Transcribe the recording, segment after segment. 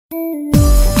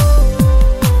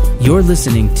You're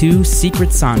listening to Secret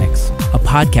Sonics, a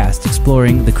podcast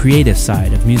exploring the creative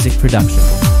side of music production.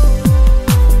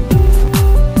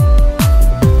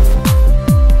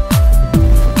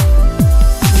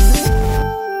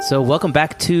 So welcome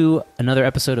back to another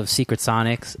episode of Secret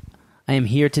Sonics. I am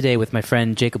here today with my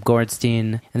friend Jacob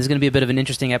Gorensteyn, and this is going to be a bit of an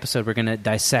interesting episode. We're going to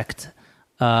dissect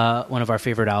one of our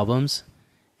favorite albums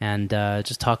and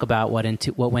just talk about what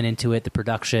went into it, the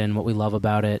production, what we love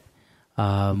about it,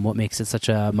 what makes it such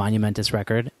a monumentous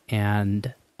record.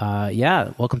 And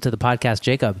welcome to the podcast,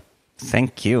 Jacob.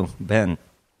 Thank you, Ben.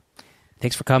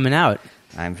 Thanks for coming out.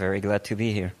 I'm very glad to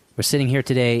be here. We're sitting here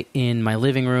today in my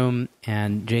living room,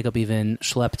 and Jacob even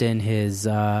schlepped in his,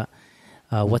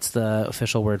 what's the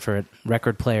official word for it?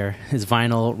 Record player, his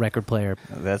vinyl record player.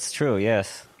 That's true,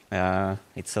 yes.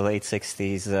 It's a late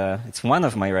 60s. It's one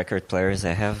of my record players.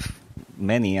 I have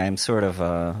many. I'm sort of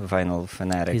a vinyl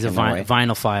fanatic. He's a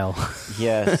vinyl-phile.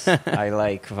 Yes, I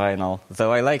like vinyl.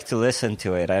 Though I like to listen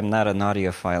to it. I'm not an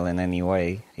audiophile in any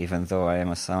way, even though I am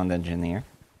a sound engineer.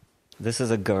 This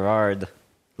is a Garrard,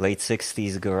 late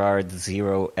 60s Garrard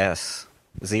 0S,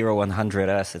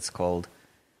 0100S it's called.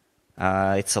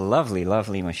 It's a lovely,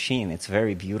 lovely machine. It's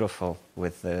very beautiful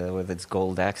with its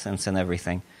gold accents and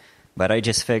everything. But I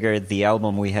just figured the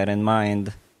album we had in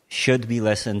mind should be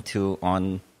listened to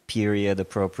on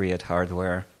period-appropriate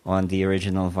hardware on the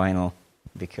original vinyl,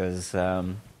 because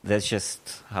that's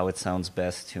just how it sounds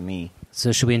best to me.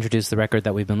 So should we introduce the record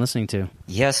that we've been listening to?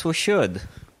 Yes, we should.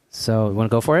 So you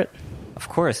want to go for it? Of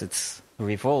course, it's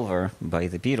Revolver by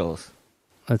the Beatles.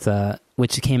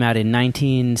 Which came out in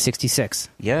 1966.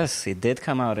 Yes, it did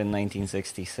come out in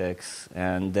 1966.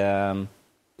 And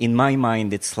in my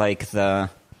mind, it's like the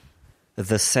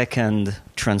second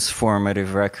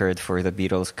transformative record for the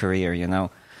Beatles' career, you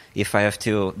know? If I have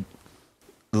to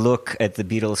look at the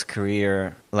Beatles'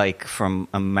 career like from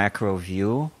a macro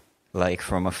view, like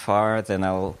from afar, then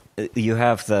you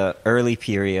have the early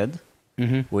period,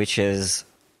 which is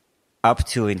up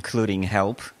to including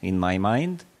Help, in my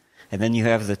mind. And then you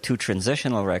have the two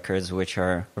transitional records, which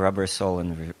are Rubber Soul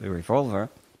and Revolver.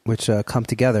 Which come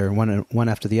together, one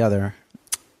after the other.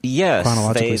 Yes,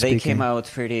 they came out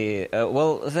pretty...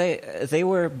 they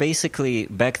were basically...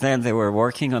 Back then, they were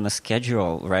working on a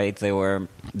schedule, right?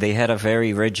 They had a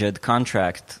very rigid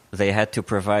contract. They had to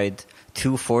provide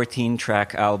 2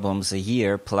 14-track albums a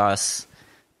year, plus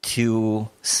 2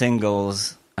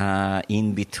 singles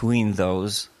in between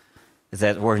those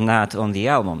that were not on the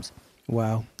albums.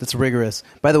 Wow, that's rigorous.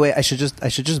 By the way, I should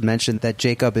just mention that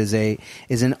Jacob is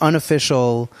an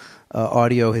unofficial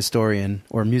audio historian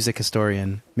or music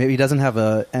historian. Maybe he doesn't have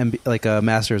a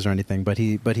master's or anything, but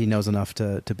he knows enough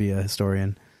to be a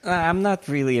historian. I'm not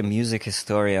really a music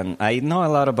historian. I know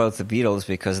a lot about the Beatles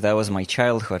because that was my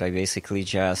childhood. I basically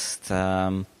just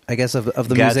I guess of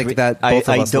the music that both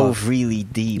of us I dove love. really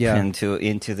deep into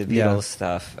the Beatles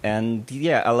stuff. And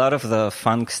a lot of the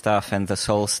funk stuff and the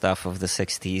soul stuff of the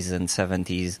 60s and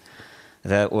 70s,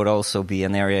 that would also be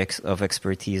an area of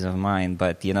expertise of mine.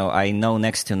 But, I know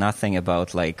next to nothing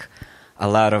about, like, a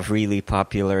lot of really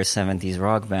popular 70s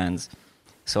rock bands.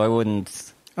 So I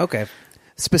wouldn't... Okay.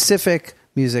 Specific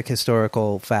music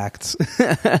historical facts.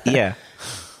 Yeah.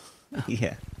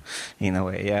 In a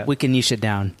way, yeah. We can niche it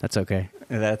down. That's okay.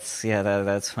 That's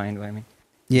fine by me.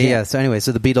 Yeah. So anyway,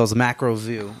 the Beatles macro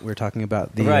view, we're talking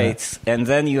about the right, and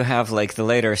then you have like the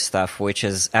later stuff, which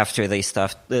is after they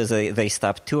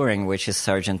stopped touring, which is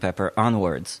Sgt. Pepper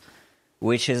Onwards,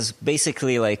 which is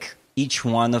basically like each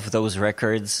one of those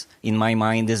records, in my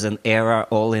mind, is an era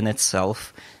all in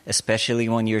itself, especially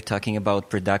when you're talking about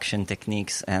production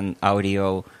techniques and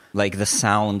audio, like the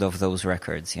sound of those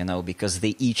records, because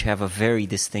they each have a very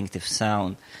distinctive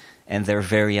sound, and they're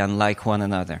very unlike one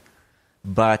another.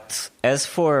 But as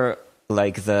for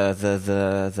like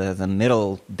the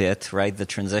middle bit, right, the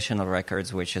transitional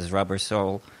records, which is Rubber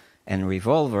Soul and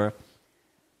Revolver,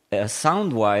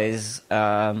 sound-wise,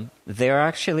 they're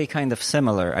actually kind of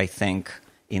similar, I think,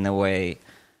 in a way.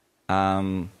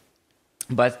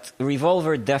 But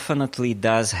Revolver definitely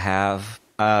does have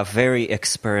a very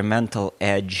experimental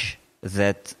edge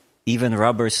that even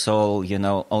Rubber Soul,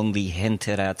 only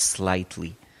hinted at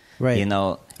slightly. Right.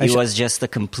 It was just a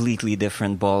completely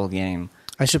different ball game.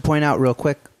 I should point out real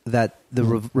quick that the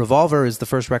Revolver is the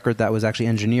first record that was actually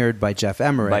engineered by Jeff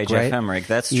Emmerich, right? Jeff Emmerich,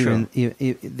 that's true.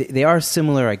 They are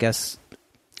similar, I guess,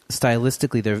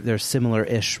 stylistically. They're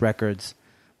similar-ish records,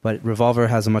 but Revolver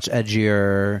has a much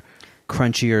edgier,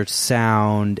 crunchier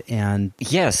sound, and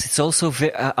yes, it's also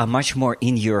a much more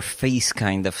in-your-face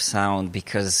kind of sound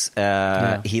because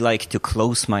he liked to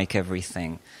close mic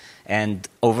everything and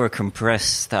over-compress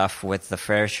stuff with the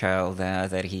Fairchild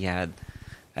that he had.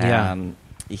 Yeah.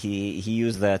 He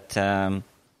used that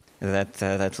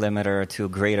limiter to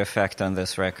great effect on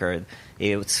this record.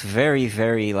 It's very,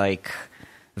 very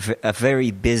a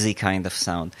very busy kind of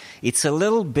sound. It's a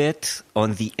little bit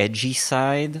on the edgy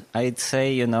side, I'd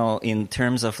say, in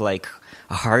terms of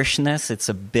harshness. It's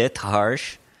a bit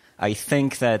harsh. I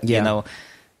think that,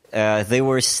 they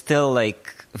were still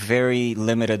very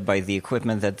limited by the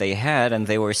equipment that they had, and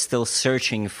they were still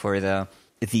searching for the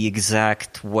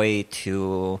exact way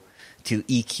to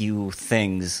EQ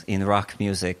things in rock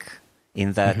music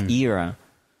in that era.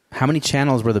 How many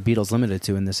channels were the Beatles limited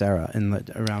to in this era,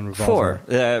 around Revolver?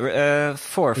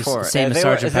 Four. Same as Sgt.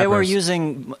 Pepper's. They were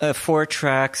using 4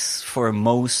 tracks for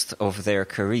most of their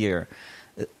career.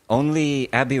 Only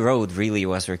Abbey Road really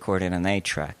was recorded on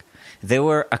 8-track. There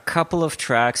were a couple of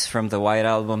tracks from the White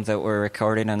Album that were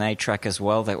recorded on 8-track as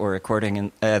well, that were recorded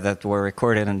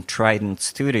in Trident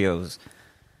Studios.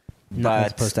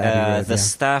 But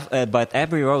but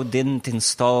Abbey Road didn't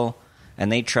install an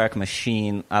 8-track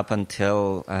machine up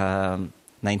until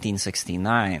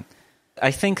 1969.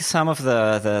 I think some of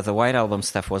the White Album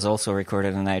stuff was also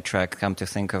recorded on 8-track, come to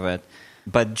think of it.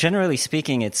 But generally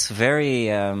speaking, it's very...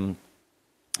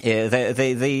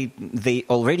 they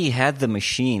already had the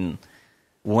machine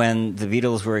when the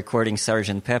Beatles were recording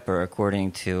Sgt. Pepper,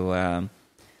 according to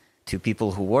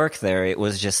people who work there. It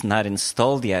was just not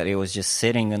installed yet. It was just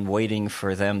sitting and waiting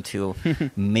for them to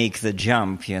make the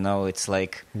jump. It's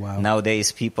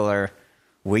nowadays people are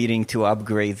waiting to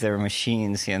upgrade their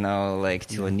machines,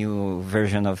 to a new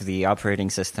version of the operating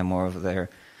system or of their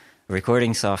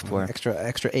recording software.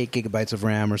 Extra 8 gigabytes of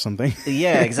RAM or something.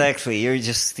 Yeah, exactly. You're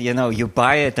just, you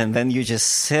buy it and then you just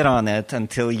sit on it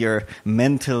until you're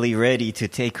mentally ready to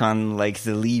take on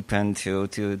the leap and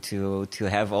to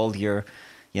have all your,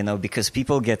 because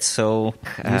people get so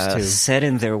set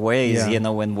in their ways,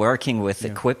 when working with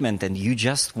equipment, and you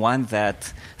just want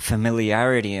that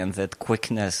familiarity and that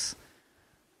quickness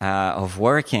of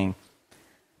working.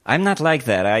 I'm not like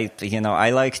that. I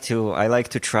like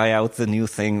to try out the new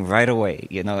thing right away.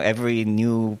 Every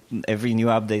new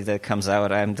update that comes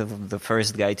out, I'm the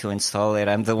first guy to install it.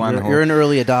 I'm the one you're an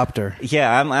early adopter.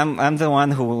 Yeah, I'm the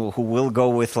one who will go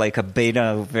with a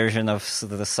beta version of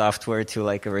the software to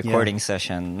a recording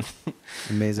session.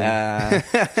 Amazing.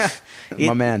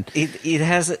 My man. It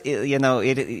has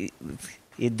it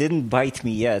didn't bite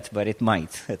me yet, but it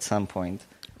might at some point.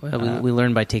 Well, we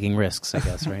learn by taking risks, I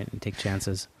guess, right? And take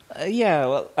chances.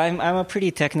 I'm a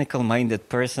pretty technical-minded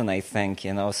person, I think,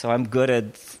 so I'm good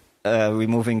at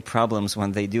removing problems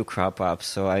when they do crop up.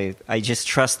 So I just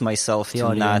trust myself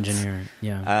to not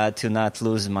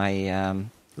lose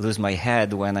my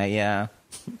head when I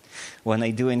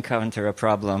do encounter a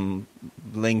problem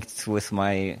linked with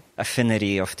my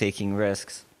affinity of taking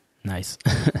risks. Nice.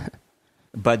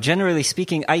 But generally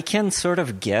speaking, I can sort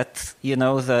of get,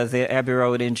 the Abbey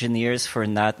Road engineers for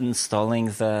not installing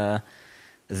the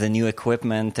new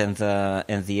equipment and the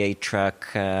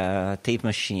 8-track tape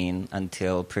machine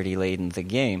until pretty late in the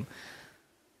game.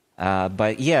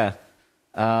 But yeah,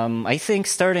 I think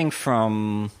starting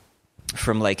from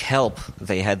Help,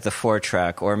 they had the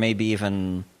 4-track, or maybe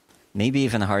even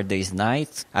Hard Day's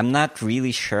Night. I'm not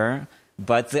really sure.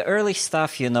 But the early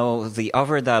stuff, the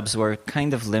overdubs were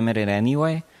kind of limited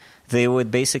anyway. They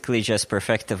would basically just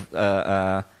perfect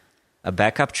a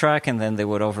backup track, and then they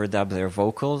would overdub their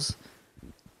vocals.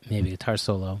 Maybe guitar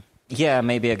solo. Yeah,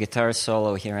 maybe a guitar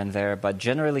solo here and there. But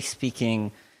generally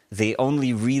speaking, they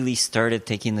only really started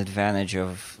taking advantage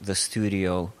of the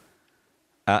studio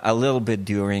a little bit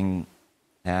during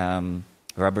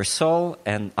Rubber Soul,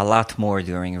 and a lot more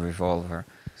during Revolver.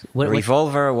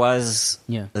 Revolver was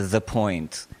the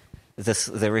point.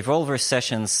 The Revolver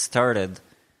sessions started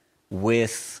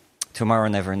with Tomorrow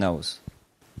Never Knows,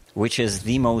 which is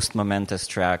the most momentous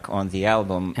track on the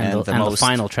album. And the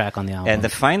final track on the album. And the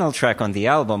final track on the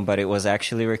album, but it was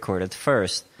actually recorded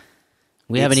first.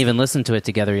 We haven't even listened to it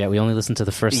together yet. We only listened to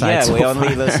the first side so far. Yeah, we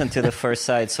only listened to the first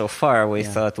side so far. We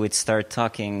thought we'd start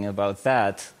talking about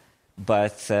that.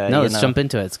 But let's jump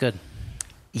into it. It's good.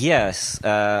 Yes.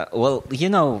 Well,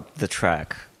 the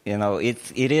track.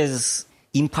 It is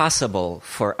impossible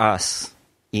for us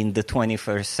in the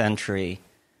 21st century,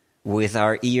 with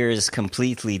our ears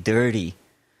completely dirty,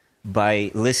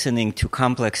 by listening to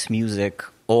complex music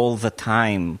all the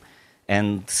time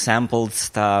and sampled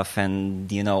stuff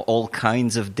and, all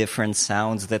kinds of different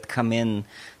sounds that come in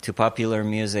to popular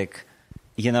music.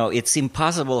 It's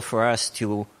impossible for us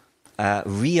to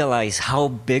realize how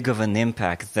big of an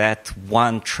impact that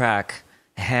one track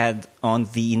had on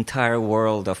the entire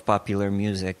world of popular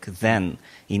music then,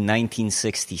 in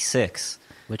 1966.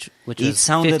 which It was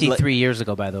sounded 53 years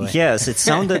ago, by the way. Yes, it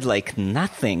sounded like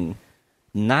nothing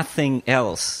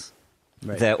else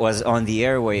that was on the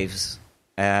airwaves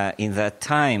in that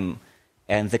time,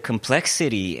 and the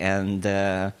complexity and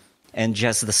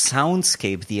just the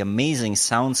soundscape, the amazing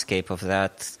soundscape of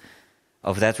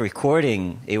that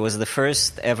recording. It was the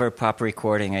first ever pop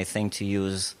recording, I think, to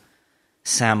use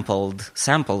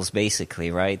samples,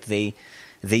 basically, right? They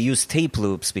used tape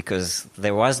loops because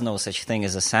there was no such thing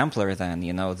as a sampler then.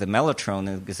 You know, the mellotron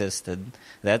existed.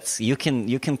 You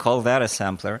can call that a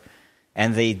sampler,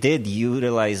 and they did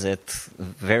utilize it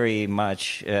very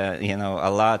much. A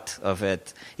lot of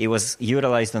it. It was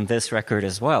utilized on this record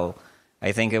as well.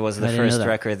 I think it was the first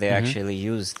record they actually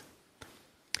used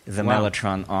the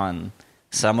mellotron on.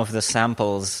 Some of the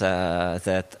samples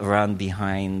that run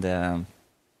behind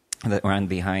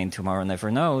Tomorrow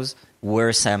Never Knows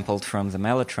were sampled from the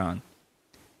mellotron.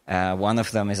 One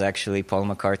of them is actually Paul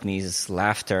McCartney's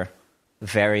laughter,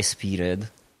 very speeded,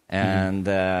 and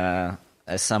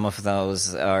some of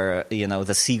those are,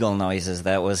 the seagull noises.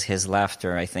 That was his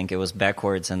laughter. I think it was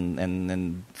backwards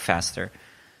and faster.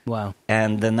 Wow.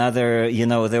 And another,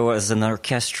 there was an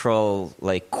orchestral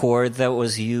chord that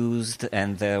was used,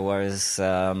 and there was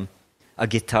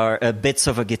bits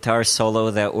of a guitar solo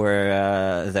that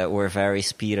were very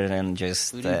speeded and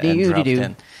just and dropped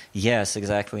in. Yes,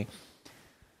 exactly.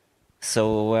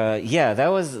 So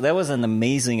that was an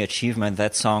amazing achievement,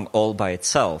 that song all by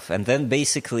itself, and then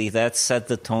basically that set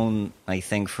the tone, I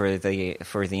think, for the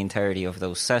entirety of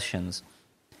those sessions.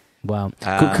 Wow.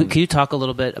 Could you talk a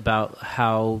little bit about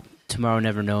how Tomorrow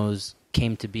Never Knows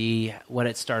came to be, what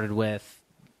it started with?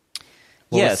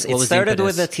 It started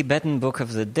with the Tibetan Book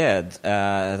of the Dead.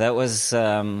 That was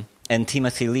and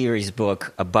Timothy Leary's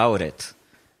book about it.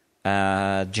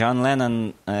 John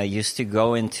Lennon used to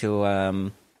go into,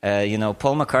 Paul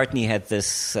McCartney had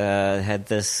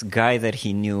this guy that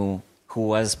he knew who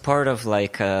was part of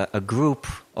a group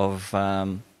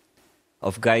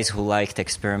of guys who liked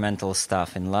experimental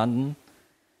stuff in London,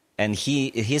 and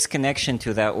his connection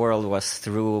to that world was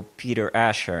through Peter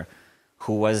Asher,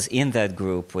 who was in that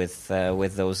group with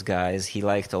those guys. He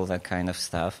liked all that kind of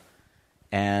stuff.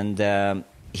 And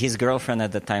his girlfriend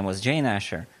at the time was Jane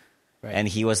Asher. Right. And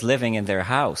he was living in their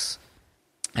house.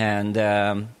 And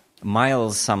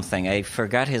Miles something, I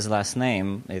forgot his last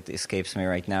name. It escapes me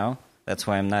right now. That's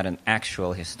why I'm not an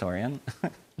actual historian.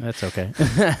 That's okay.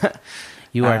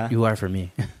 You are for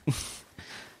me.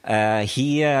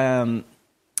 He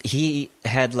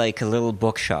had a little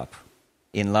bookshop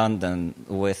in London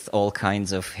with all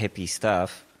kinds of hippie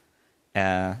stuff.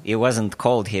 It wasn't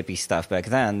called hippie stuff back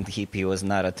then. Hippie was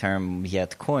not a term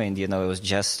yet coined. It was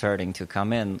just starting to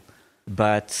come in.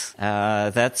 But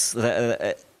that's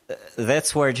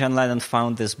where John Lennon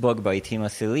found this book by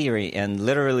Timothy Leary, and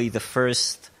literally the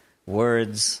first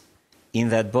words in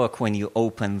that book, when you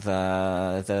open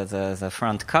the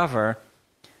front cover,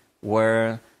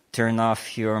 were "Turn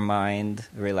off your mind,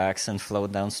 relax, and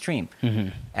float downstream." Mm-hmm.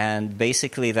 And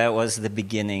basically that was the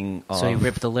beginning of... So he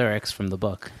ripped the lyrics from the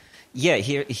book. Yeah,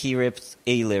 he ripped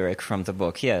a lyric from the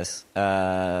book, yes.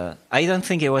 I don't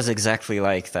think it was exactly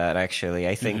like that, actually.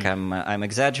 I think I'm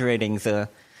exaggerating the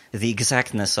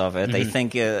exactness of it. I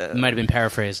think... it might have been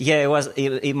paraphrased. Yeah,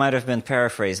 it might have been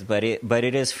paraphrased, but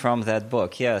it is from that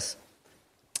book, yes.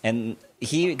 And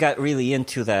he got really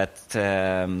into that,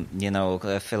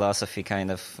 philosophy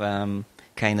kind of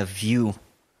view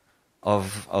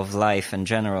of life in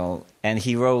general, and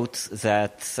he wrote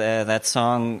that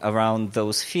song around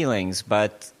those feelings.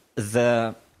 But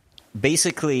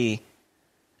basically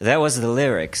that was the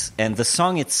lyrics, and the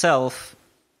song itself.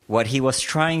 What he was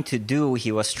trying to do,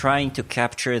 he was trying to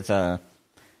capture the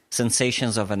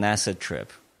sensations of an acid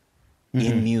trip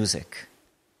in music.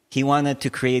 He wanted to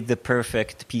create the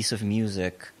perfect piece of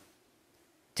music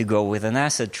to go with an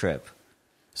acid trip.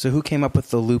 So who came up with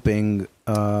the looping?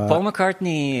 Paul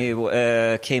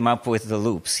McCartney came up with the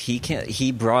loops.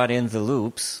 He brought in the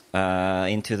loops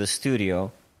into the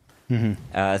studio.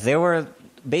 They were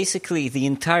basically the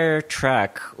entire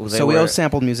track. So we all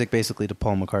sampled music basically to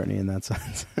Paul McCartney in that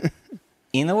sense.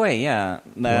 In a way, yeah.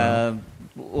 Wow.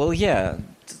 Well, yeah.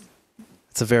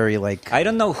 It's a very I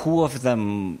don't know who of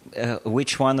them,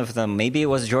 which one of them. Maybe it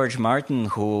was George Martin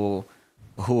who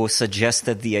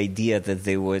suggested the idea that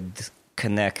they would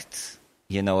connect,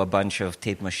 a bunch of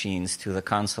tape machines to the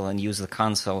console and use the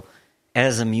console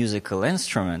as a musical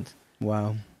instrument.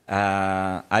 Wow.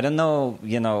 I don't know,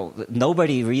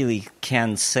 nobody really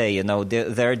can say,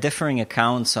 there are differing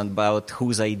accounts about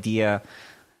whose idea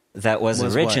that was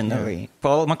originally. What?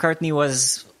 Paul McCartney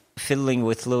was fiddling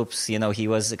with loops, he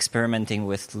was experimenting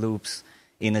with loops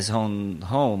in his own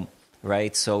home,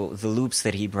 right? So the loops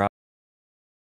that he brought